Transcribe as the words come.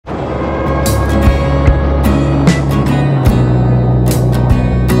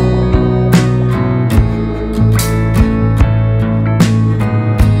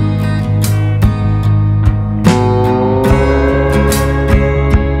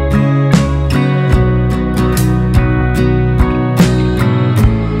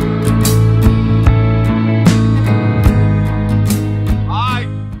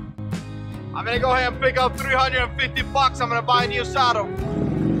up 350 bucks. I'm gonna buy a new saddle.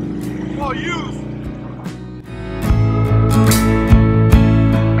 Oh, used.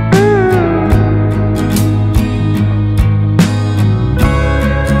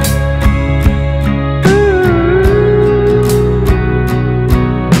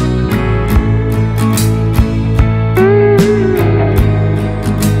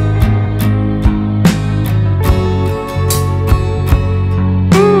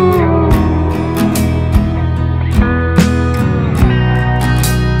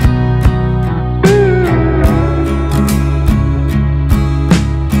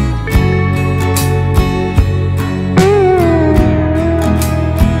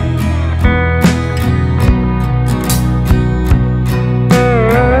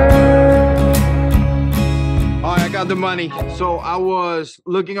 The money. So I was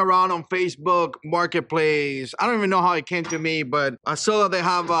looking around on Facebook Marketplace. I don't even know how it came to me, but I saw that they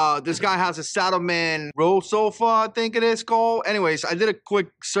have this guy has a Saddlemen roll sofa, I think it is called. Anyways, I did a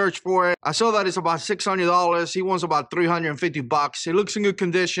quick search for it. I saw that it's about $600. He wants about 350 bucks. It looks in good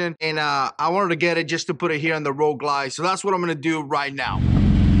condition, and I wanted to get it just to put it here on the road glide. So that's what I'm gonna do right now.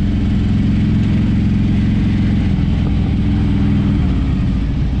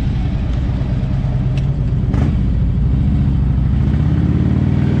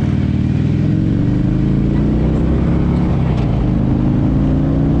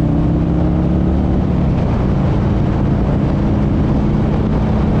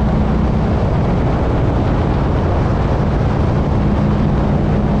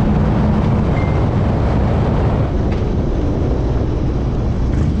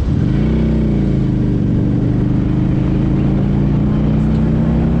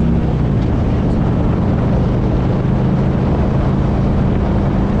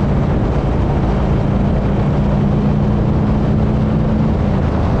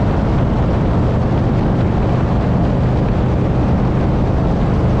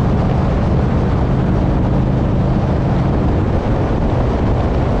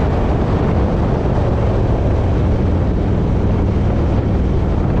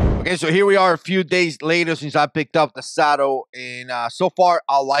 Okay, so here we are a few days later since I picked up the saddle, and so far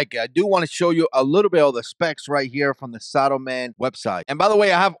I like it. I do want to show you a little bit of the specs right here from the Saddlemen website. And by the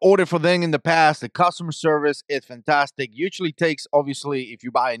way, I have ordered for them in the past. The customer service is fantastic. Usually takes, obviously, if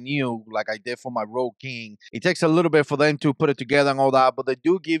you buy a new, like I did for my Road King, it takes a little bit for them to put it together and all that, but they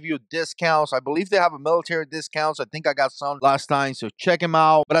do give you discounts. I believe they have a military discounts. I think I got some last time, so check them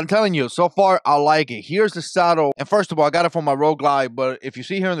out. But I'm telling you, so far I like it. Here's the saddle, and first of all, I got it for my Road Glide, but if you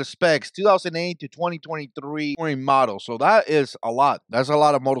see here in the specs, 2008 to 2023 model. So that is a lot. That's a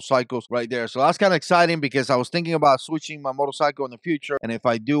lot of motorcycles right there. So that's kind of exciting because I was thinking about switching my motorcycle in the future. And if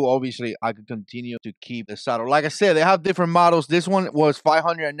I do, obviously, I could continue to keep the saddle. Like I said, they have different models. This one was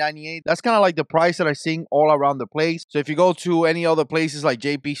 $598. That's kind of like the price that I seen all around the place. So if you go to any other places like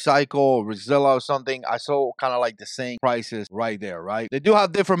JP Cycle or Rizilla or something, I saw kind of like the same prices right there, right? They do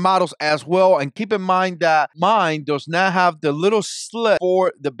have different models as well. And keep in mind that mine does not have the little slit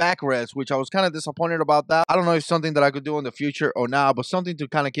for the backrest, which I was kind of disappointed about that. I don't know if it's something that I could do in the future or not, but something to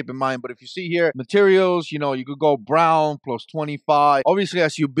kind of keep in mind. But if you see here, materials, you know, you could go brown plus 25. Obviously,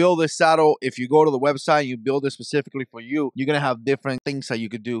 as you build this saddle, if you go to the website, you build it specifically for you, you're going to have different things that you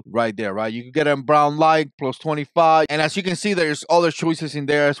could do right there, right? You could get a brown light plus 25. And as you can see, there's other choices in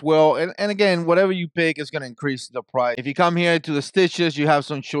there as well. And again, whatever you pick is going to increase the price. If you come here to the stitches, you have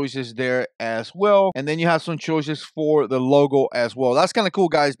some choices there as well. And then you have some choices for the logo as well. That's kind of cool,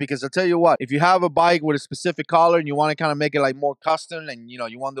 guys, because I tell you what, if you have a bike with a specific color and you want to kind of make it like more custom and you know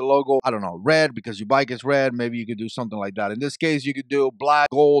you want the logo, I don't know, red because your bike is red, maybe you could do something like that. In this case, you could do black,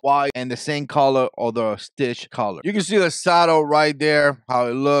 gold, white, and the same color or the stitch color. You can see the saddle right there, how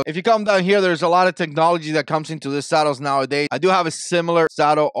it looks. If you come down here, there's a lot of technology that comes into this saddles nowadays. I do have a similar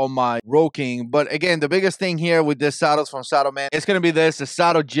saddle on my Road King, but again, the biggest thing here with this saddles from Saddlemen, it's going to be the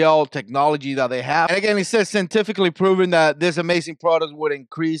saddle gel technology that they have. And again, it says scientifically proven that this amazing product would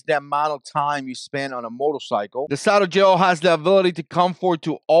increase the amount of time you spend on a motorcycle. The saddle gel has the ability to comfort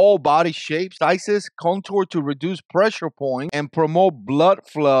to all body shapes, sizes, contour to reduce pressure points, and promote blood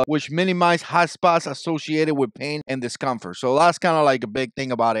flow, which minimize hot spots associated with pain and discomfort. So that's kind of like a big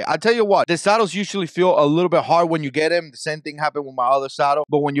thing about it. I tell you what, the saddles usually feel a little bit hard when you get them. The same thing happened with my other saddle.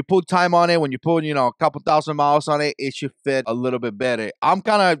 But when you put time on it, when you put, you know, a couple thousand miles on it, it should fit a little bit better. I'm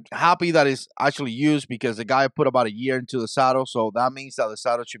kind of happy that it's actually used because the guy put about a year into the saddle. So that means that the saddle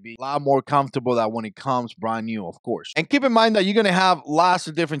saddle should be a lot more comfortable than when it comes brand new, of course. And keep in mind that you're going to have lots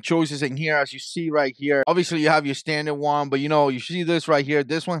of different choices in here, as you see right here. Obviously, you have your standard one, but you see this right here.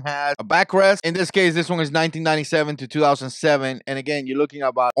 This one has a backrest. In this case, this one is 1997 to 2007. And again, you're looking at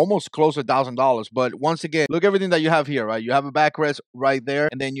about almost close to $1,000. But once again, look everything that you have here, right? You have a backrest right there.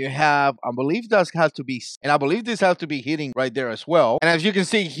 And then you have, I believe this has to be, and I believe this has to be heating right there as well. And as you can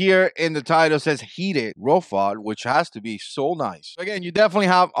see here in the title, it says heated profile, which has to be so nice. So again, you definitely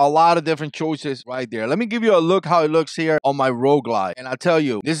have a lot of different choices right there. Let me give you a look how it looks here on my Road Glide. And I tell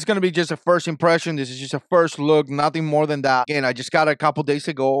you, this is going to be just a first impression. This is just a first look, nothing more than that. Again, I just got it a couple days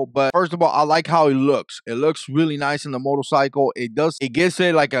ago, but first of all, I like how it looks. It looks really nice in the motorcycle. It gives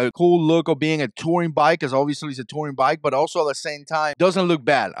it like a cool look of being a touring bike, because obviously it's a touring bike, but also at the same time, it doesn't look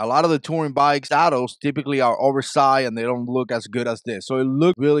bad. A lot of the touring bike saddles typically are oversized and they don't look as good as this. So it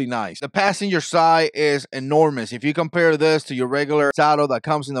looks really nice. The passenger side is enormous. If you compare this to your regular saddle that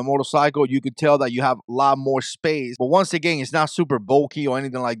comes in the motorcycle, you could tell that you have a lot more space. But once again, it's not super bulky or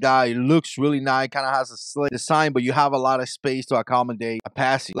anything like that. It looks really nice. Kind of has a slick design, but you have a lot of space to accommodate a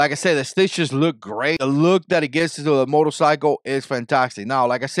passenger. Like I said, the stitches look great. The look that it gives to the motorcycle is fantastic. Now,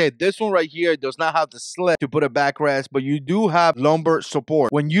 like I said, this one right here does not have the slit to put a backrest, but you do have lumbar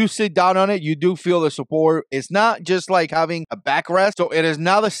support. When you sit down on it, you do feel the support. It's not just like having a backrest, so it is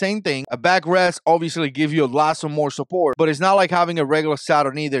not the same thing. A backrest obviously gives you lots of more support, but it's not like having a regular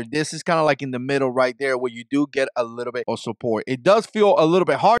saddle neither. This is kind of like in the middle right there where you do get a little bit of support. It does feel a little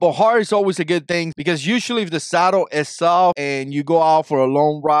bit hard, but hard is always a good thing, because usually if the saddle is soft and you go out for a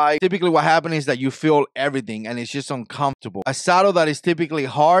long ride, typically what happens is that you feel everything and it's just uncomfortable. A saddle that is typically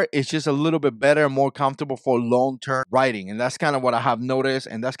hard is just a little bit better and more comfortable for long-term riding, and that's kind of what I have noticed,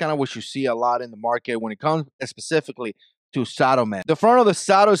 and that's kind of what you see a lot in the market when it comes specifically to Saddlemen. The front of the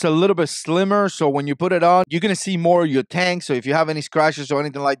saddle is a little bit slimmer, so when you put it on, you're going to see more of your tank. So if you have any scratches or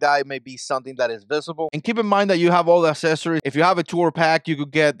anything like that, it may be something that is visible. And keep in mind that you have all the accessories. If you have a tour pack, you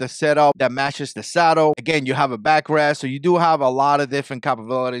could get the setup that matches the saddle. Again, you have a backrest, so you do have a lot of different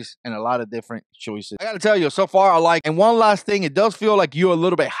capabilities and a lot of different choices. I got to tell you, so far I like. And one last thing, it does feel like you're a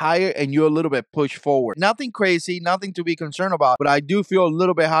little bit higher and you're a little bit pushed forward. Nothing crazy, nothing to be concerned about, but I do feel a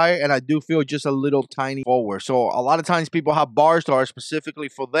little bit higher and I do feel just a little tiny forward. So a lot of times people have bars that are specifically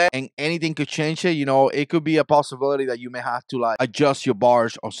for that, and anything could change it. It could be a possibility that you may have to like adjust your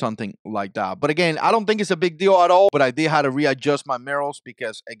bars or something like that. But again, I don't think it's a big deal at all, but I did have to readjust my mirrors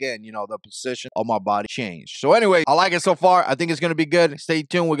because again, the position of my body changed. So anyway, I like it so far. I think it's going to be good. Stay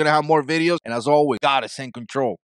tuned. We're going to have more videos, and as always, God is in control.